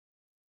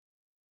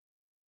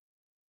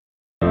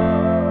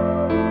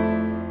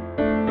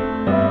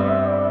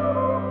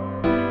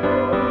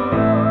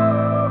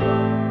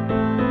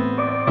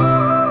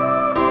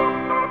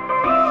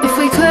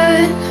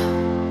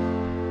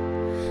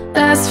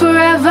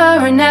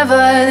forever and ever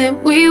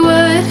that we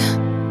would,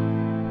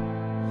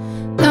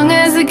 long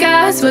as the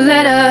gods will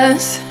let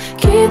us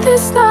keep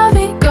this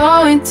loving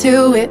going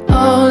till we're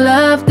all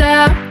loved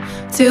out,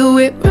 till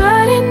we're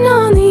riding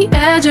on the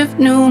edge of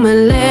new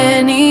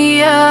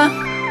millennia.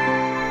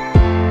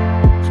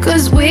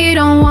 Cause we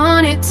don't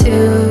want it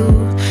to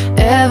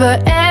ever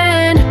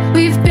end.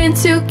 We've been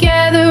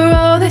together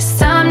all this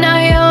time, now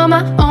you're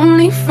my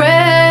only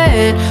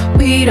friend.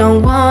 We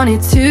don't want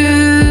it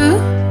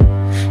to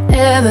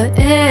ever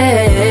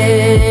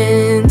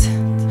end.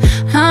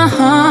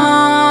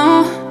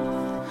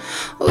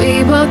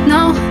 We both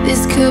know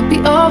this could be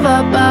over,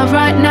 but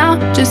right now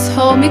just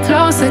hold me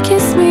closer.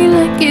 Kiss me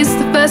like it's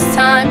the first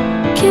time.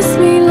 Kiss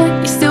me like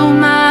you're still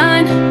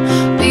mine.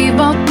 We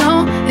both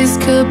know this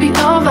could be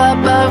over,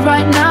 but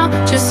right now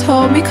just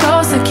hold me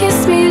closer.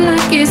 Kiss me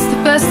like it's the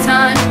first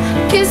time.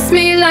 Kiss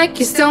me like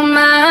you're still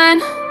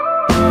mine.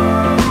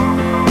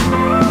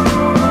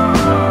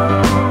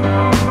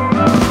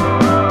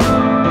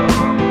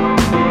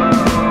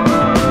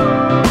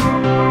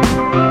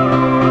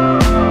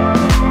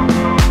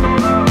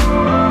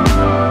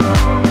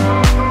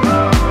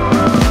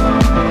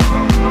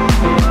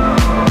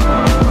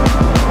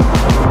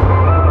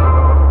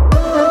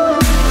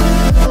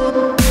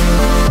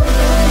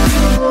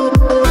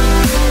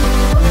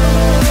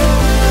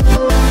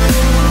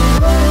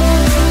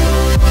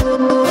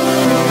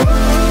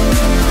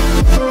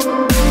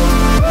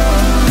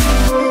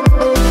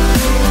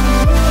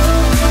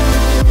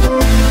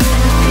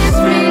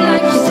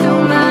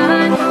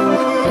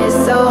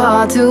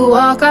 To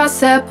walk our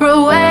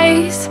separate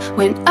ways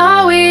when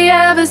all we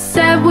ever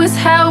said was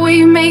how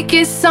we make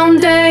it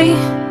someday.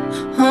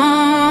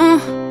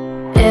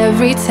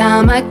 Every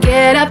time I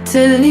get up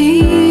to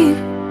leave,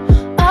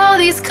 all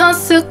these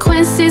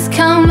consequences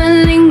come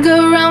and linger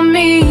around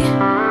me.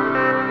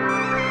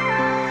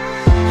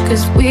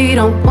 Cause we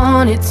don't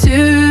want it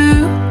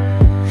to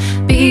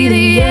be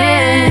the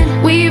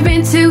end. We've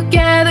been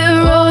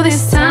together all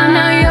this time,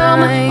 now you're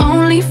my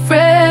only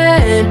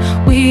friend.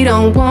 We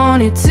don't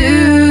want it to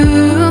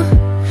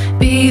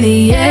be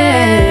the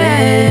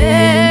end.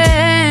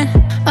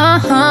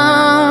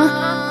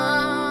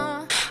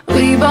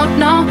 We both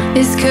know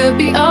this could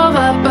be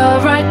over,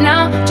 but right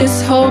now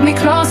just hold me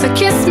closer.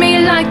 Kiss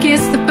me like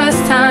it's the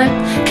first time.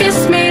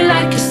 Kiss me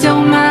like you're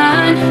still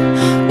mine.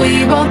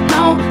 We both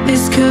know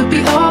this could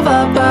be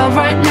over, but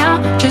right now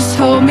just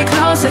hold me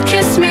closer.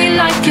 Kiss me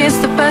like it's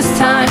the first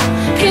time.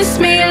 Kiss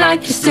me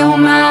like you're still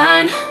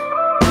mine.